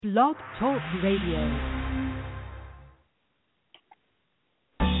Blog Talk Radio.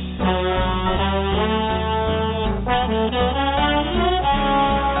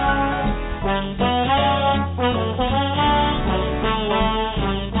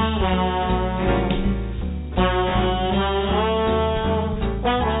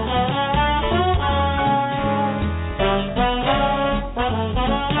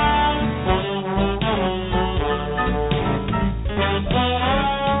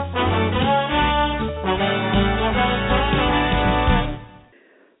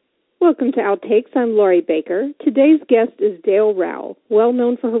 Welcome to Outtakes. I'm Laurie Baker. Today's guest is Dale RAOUL, well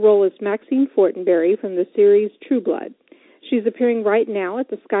known for her role as Maxine Fortenberry from the series True Blood. She's appearing right now at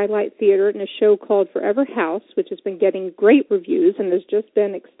the Skylight Theater in a show called Forever House, which has been getting great reviews and has just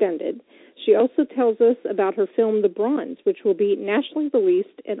been extended. She also tells us about her film The Bronze, which will be nationally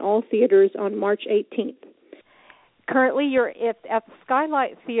released in all theaters on March 18th. Currently, you're at the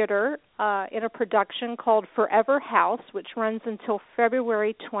Skylight Theater in a production called Forever House, which runs until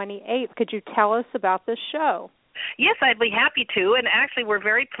February 28th. Could you tell us about this show? Yes, I'd be happy to. And actually, we're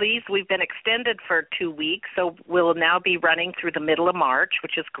very pleased. We've been extended for 2 weeks, so we'll now be running through the middle of March,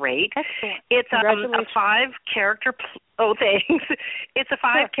 which is great. Excellent. It's a five-character thanks. It's a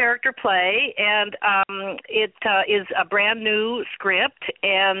five-character play, and it is a brand-new script,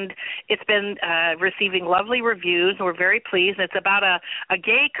 and it's been receiving lovely reviews, and we're very pleased. It's about a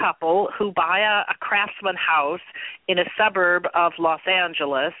gay couple who buy a craftsman house in a suburb of Los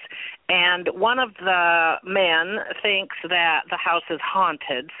Angeles, and one of the men thinks that the house is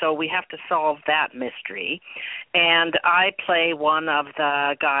haunted, so we have to solve that mystery. And I play one of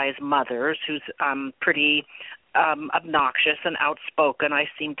the guy's mothers, who's pretty obnoxious and outspoken. I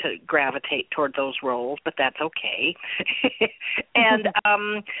seem to gravitate toward those roles, but that's okay. And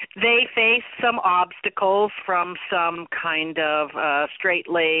they face some obstacles from some kind of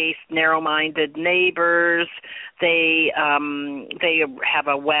straight-laced, narrow-minded neighbors. They have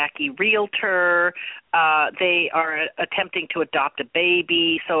a wacky realtor. They are attempting to adopt a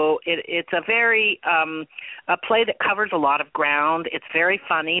baby. So it's a very a play that covers a lot of ground. It's very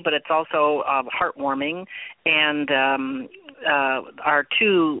funny, but it's also heartwarming. And our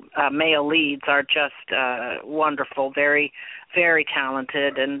two male leads are just wonderful, very, very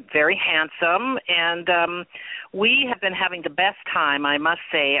talented and very handsome. And we have been having the best time, I must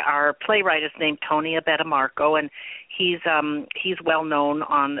say. Our playwright is named Tony Abetamarco, and he's well known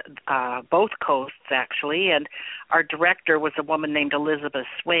on both coasts, actually. And our director was a woman named Elizabeth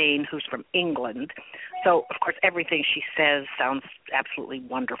Swain, who's from England. So, of course, everything she says sounds absolutely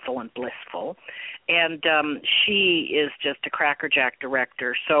wonderful and blissful. And she is just a crackerjack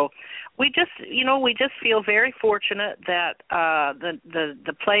director. So we just feel very fortunate that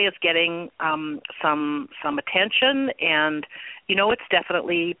the play is getting some attention, and it's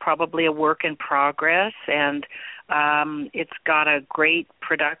definitely probably a work in progress, and it's got a great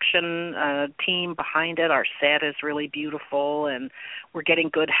production team behind it. Our set is really beautiful, and we're getting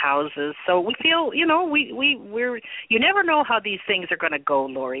good houses. So we feel, we're you never know how these things are going to go,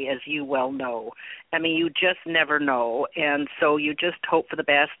 Laurie, as you well know. I mean, you just never know, and so you just hope for the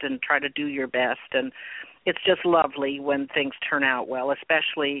best and try to do your best, and it's just lovely when things turn out well,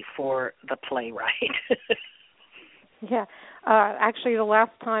 especially for the playwright. Yeah. Actually, the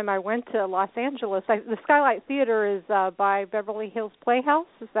last time I went to Los Angeles, the Skylight Theater is by Beverly Hills Playhouse.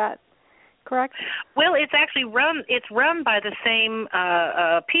 Is that correct? Well, it's actually run by the same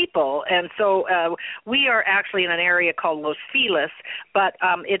people, and so we are actually in an area called Los Feliz, but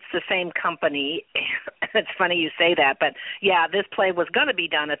it's the same company. It's funny you say that, but yeah, this play was going to be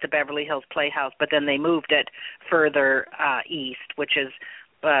done at the Beverly Hills Playhouse, but then they moved it further east, which is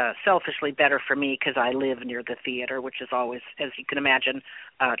selfishly better for me because I live near the theater, which is always, as you can imagine,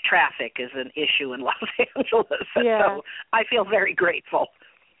 traffic is an issue in Los Angeles. Yeah. So I feel very grateful.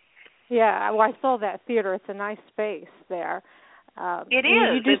 Yeah, well, I saw that theater. It's a nice space there. It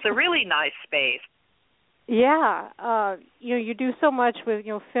is. It's a really nice space. Yeah. You do so much with,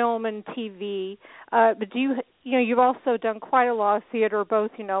 film and TV, but you've also done quite a lot of theater,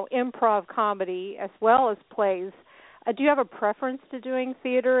 both, improv comedy as well as plays. Do you have a preference to doing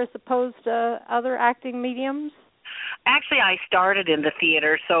theater as opposed to other acting mediums? Actually, I started in the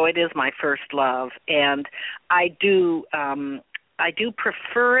theater, so it is my first love, and I do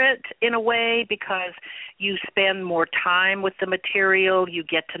prefer it in a way because you spend more time with the material, you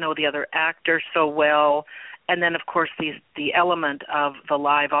get to know the other actors so well, and then, of course, the element of the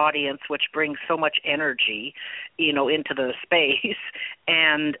live audience, which brings so much energy, into the space,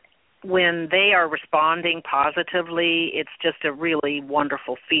 and when they are responding positively, it's just a really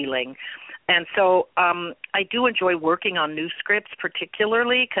wonderful feeling. And so I do enjoy working on new scripts,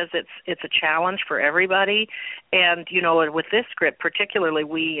 particularly because it's a challenge for everybody. And with this script particularly,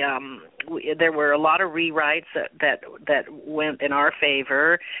 we there were a lot of rewrites that went in our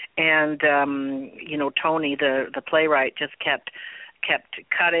favor, and Tony, the playwright, just kept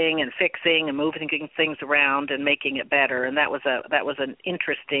cutting and fixing and moving things around and making it better, and that was an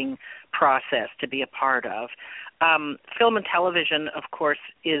interesting process to be a part of. Film and television, of course,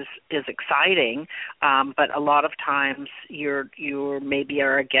 is exciting, but a lot of times you maybe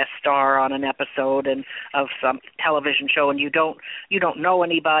are a guest star on an episode of some television show, and you don't know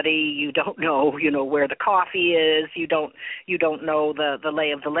anybody, you don't know where the coffee is, you don't know the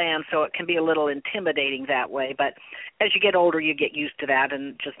lay of the land, so it can be a little intimidating that way. But as you get older, you get used to that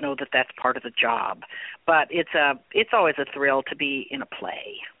and just know that that's part of the job. But it's always a thrill to be in a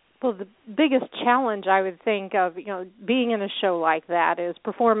play. Well, the biggest challenge I would think of, being in a show like that is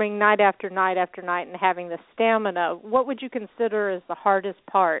performing night after night after night and having the stamina. What would you consider as the hardest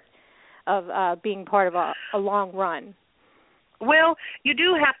part of being part of a long run? Well, you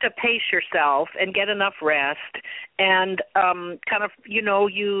do have to pace yourself and get enough rest, and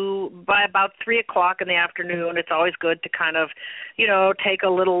you by about 3:00 in the afternoon, it's always good to kind of, take a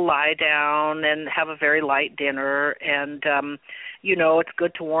little lie down and have a very light dinner, and it's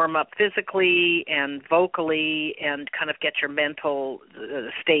good to warm up physically and vocally and kind of get your mental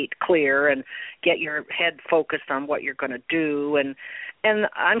state clear and get your head focused on what you're going to do. And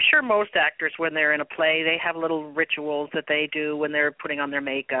I'm sure most actors, when they're in a play, they have little rituals that they do when they're putting on their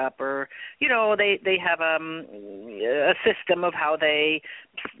makeup, or they have a system of how they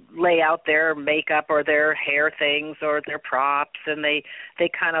lay out their makeup or their hair things or their props, and they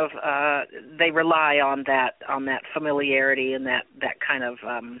kind of they rely on that familiarity and that kind of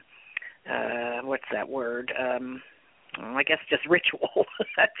what's that word? I guess just ritual.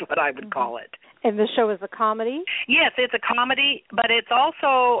 That's what I would call it. And the show is a comedy? Yes, it's a comedy, but it's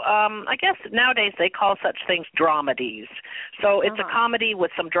also, I guess nowadays they call such things dramedies. So it's a comedy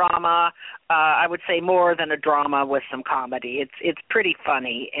with some drama. I would say more than a drama with some comedy. It's pretty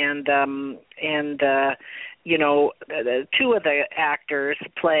funny, and two of the actors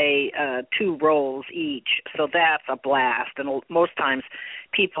play two roles each, so that's a blast. And most times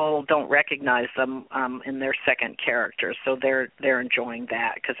people don't recognize them in their second character, so they're enjoying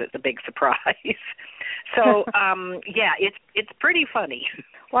that because it's a big surprise. So it's pretty funny.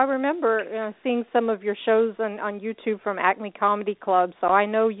 Well, I remember seeing some of your shows on YouTube from Acme Comedy Club, so I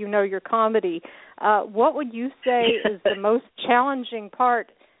know you know your comedy. What would you say is the most challenging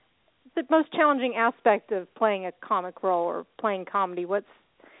part? The most challenging aspect of playing a comic role or playing comedy?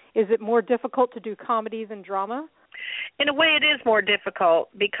 Is it more difficult to do comedy than drama? In a way, it is more difficult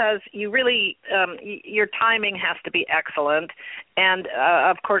because you really, your timing has to be excellent, and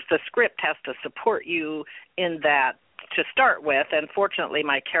of course the script has to support you in that to start with. And fortunately,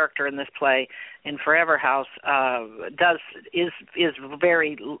 my character in this play in Forever House is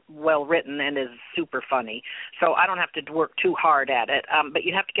very well written and is super funny. So I don't have to work too hard at it. But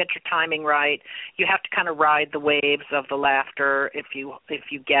you have to get your timing right. You have to kind of ride the waves of the laughter if you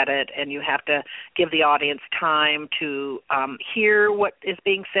get it, and you have to give the audience time to hear what is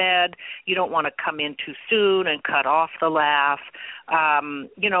being said. You don't want to come in too soon and cut off the laugh.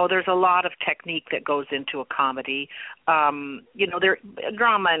 There's a lot of technique that goes into a comedy.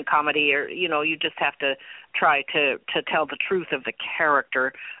 Drama and comedy are, you just have to try to tell the truth of the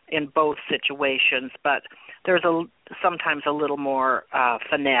character in both situations, but there's sometimes a little more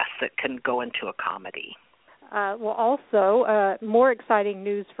finesse that can go into a comedy. Also, more exciting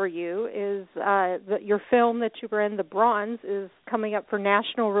news for you is that your film that you were in, The Bronze, is coming up for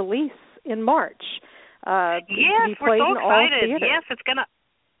national release in March. Yes, we're so excited. Yes, it's going to.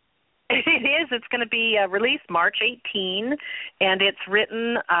 It is. It's going to be released March 18, and it's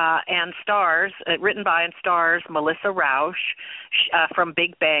written by and stars Melissa Rauch from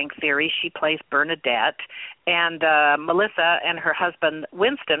Big Bang Theory. She plays Bernadette, and Melissa and her husband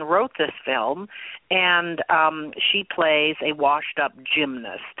Winston wrote this film, and she plays a washed-up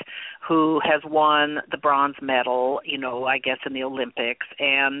gymnast who has won the bronze medal, I guess in the Olympics,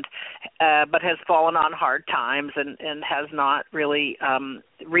 and but has fallen on hard times and has not really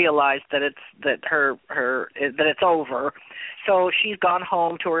realized that it's over. So she's gone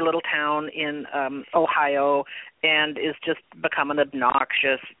home to her little town in Ohio and is just become an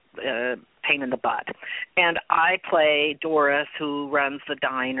obnoxious pain in the butt. And I play Doris, who runs the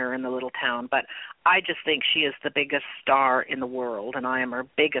diner in the little town, but I just think she is the biggest star in the world, and I am her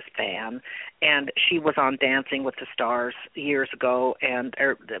biggest fan. And she was on Dancing with the Stars years ago, and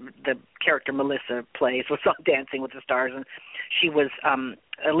the character Melissa plays was on Dancing with the Stars, and she was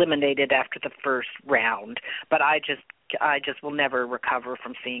eliminated after the first round. But I just will never recover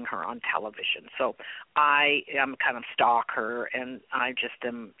from seeing her on television. So I am kind of stalk her, and I just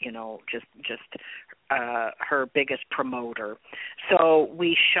am, just her biggest promoter. So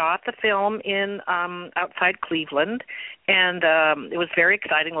we shot the film in outside Cleveland, and it was very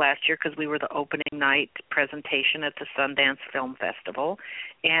exciting last year because we were the opening night presentation at the Sundance Film Festival.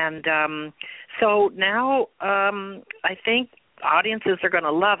 And so now I think audiences are going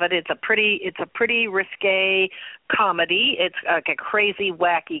to love it. It's a pretty risque comedy. It's like a crazy,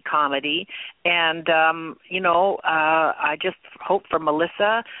 wacky comedy, and I just hope for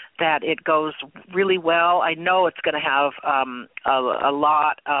Melissa that it goes really well. I know it's going to have a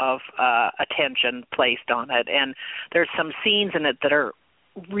lot of attention placed on it, and there's some scenes in it that are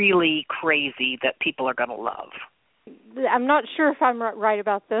really crazy that people are going to love. I'm not sure if I'm right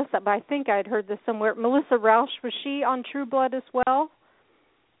about this, but I think I'd heard this somewhere. Melissa Rauch, was she on True Blood as well?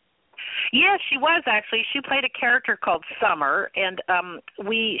 Yes, she was actually. She played a character called Summer, and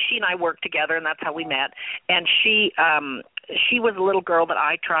she and I worked together, and that's how we met. And she was a little girl that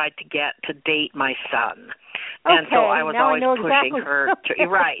I tried to get to date my son, and so I was always pushing her to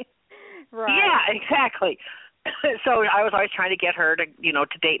right. Right. Yeah, exactly. So I was always trying to get her to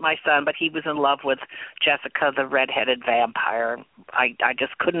date my son, but he was in love with Jessica, the redheaded vampire. I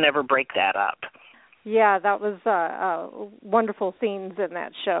just couldn't ever break that up. Yeah, that was wonderful scenes in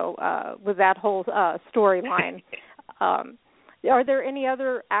that show with that whole storyline. Are there any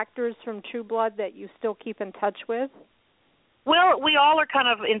other actors from True Blood that you still keep in touch with? Well, we all are kind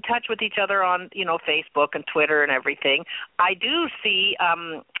of in touch with each other on, Facebook and Twitter and everything. I do see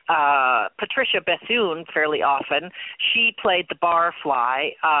Patricia Bethune fairly often. She played the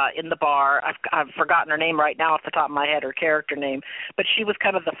barfly in the bar. I've forgotten her name right now off the top of my head, her character name, but she was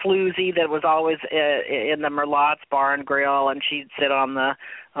kind of the floozy that was always in the Merlotte's Bar and Grill, and she'd sit on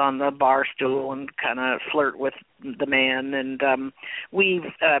the bar stool and kind of flirt with the man, and we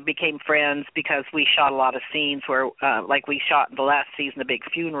became friends because we shot a lot of scenes where, like we shot in the last season, a big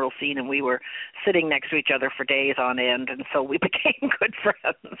funeral scene, and we were sitting next to each other for days on end, and so we became good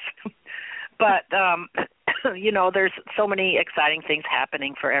friends. But, there's so many exciting things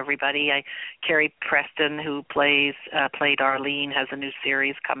happening for everybody. Carrie Preston, who played Arlene, has a new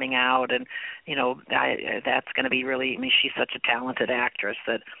series coming out, and, that's going to be really, she's such a talented actress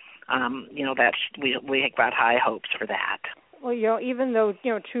that, we got high hopes for that. Well, even though,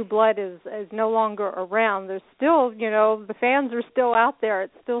 True Blood is no longer around, there's still, the fans are still out there.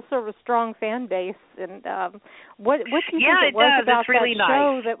 It's still sort of a strong fan base. And what do you think it was about really that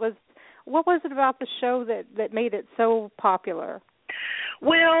show that was, what was it about the show that made it so popular?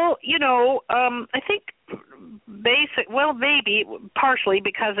 Well, I think maybe partially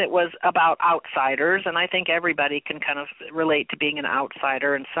because it was about outsiders, and I think everybody can kind of relate to being an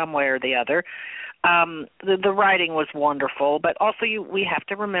outsider in some way or the other. The writing was wonderful, but also we have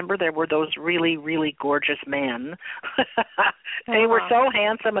to remember there were those really, really gorgeous men. They were so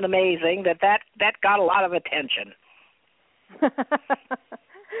handsome and amazing that got a lot of attention.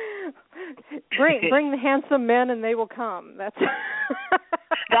 Bring the handsome men and they will come. That's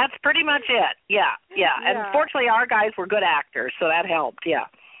pretty much it. Yeah. And fortunately our guys were good actors, so that helped, yeah.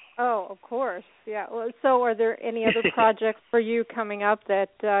 Oh, of course, yeah. Well, so are there any other projects for you coming up that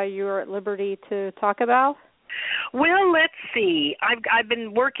you're at liberty to talk about? Well, let's see. I've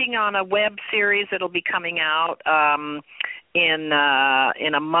been working on a web series that'll be coming out in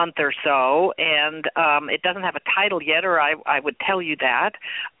a month or so, and it doesn't have a title yet, or I would tell you that.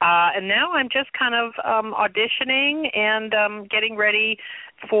 And now I'm just kind of auditioning and getting ready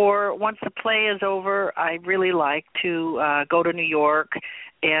for, once the play is over, I really like to go to New York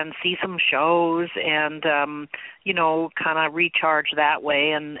and see some shows and, kind of recharge that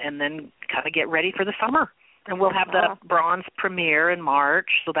way and then kind of get ready for the summer. And we'll have the bronze premiere in March,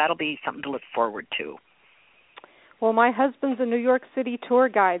 so that'll be something to look forward to. Well, my husband's a New York City tour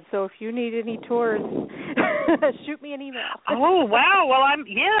guide, so if you need any tours, shoot me an email. Oh, wow. Well,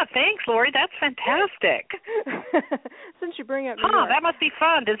 thanks, Lori. That's fantastic. Since you bring up New York. That must be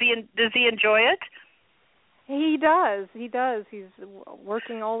fun. Does he enjoy it? He does. He's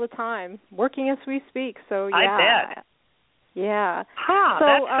working all the time, working as we speak, so yeah. I bet. Yeah. So,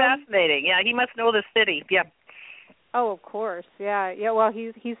 that's fascinating. Yeah, he must know the city. Yeah. Oh, of course. Yeah. Well,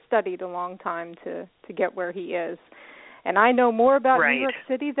 he's studied a long time to get where he is, and I know more about New York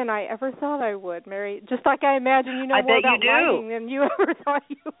City than I ever thought I would, Mary. Just like I imagine you know more about lighting than you ever thought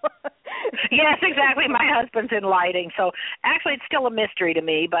you would. Yes, exactly. My husband's in lighting, so actually it's still a mystery to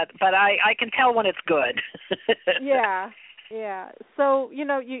me, but I can tell when it's good. Yeah. Yeah. So,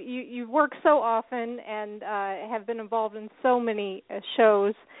 you work so often and have been involved in so many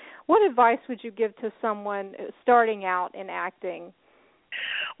shows. What advice would you give to someone starting out in acting?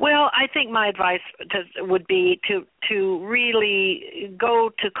 Well, I think my advice would be to really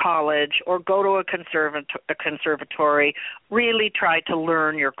go to college or go to a conservatory, really try to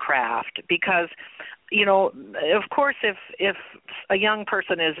learn your craft, because of course, if a young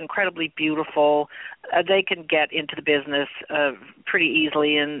person is incredibly beautiful, they can get into the business pretty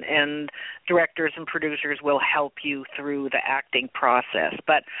easily, and directors and producers will help you through the acting process.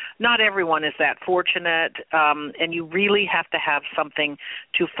 But not everyone is that fortunate, and you really have to have something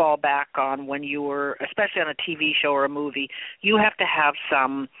to fall back on when you're, especially on a TV show or a movie. You have to have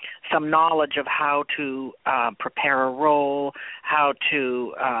some knowledge of how to prepare a role, how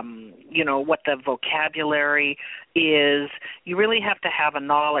to, what the vocabulary is. You really have to have a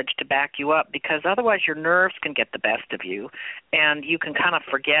knowledge to back you up, because otherwise your nerves can get the best of you, and you can kind of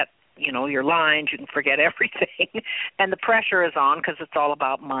forget your lines, you can forget everything, and the pressure is on because it's all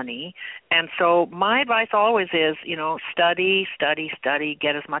about money. And so my advice always is, study,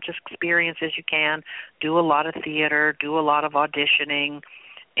 get as much experience as you can, do a lot of theater, do a lot of auditioning,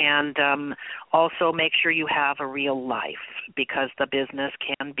 and also make sure you have a real life, because the business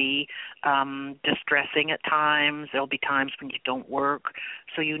can be distressing at times. There'll be times when you don't work,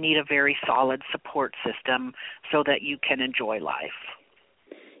 so you need a very solid support system so that you can enjoy life.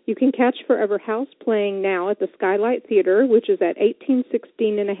 You can catch Forever House playing now at the Skylight Theater, which is at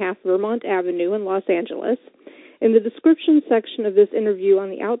 1816.5 Vermont Avenue in Los Angeles. In the description section of this interview on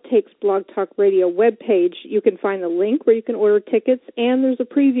the Outtakes Blog Talk Radio webpage, you can find the link where you can order tickets, and there's a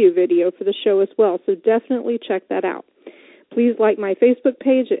preview video for the show as well, so definitely check that out. Please like my Facebook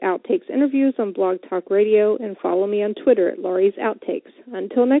page at Outtakes Interviews on Blog Talk Radio, and follow me on Twitter at Laurie's Outtakes.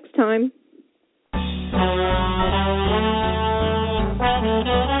 Until next time.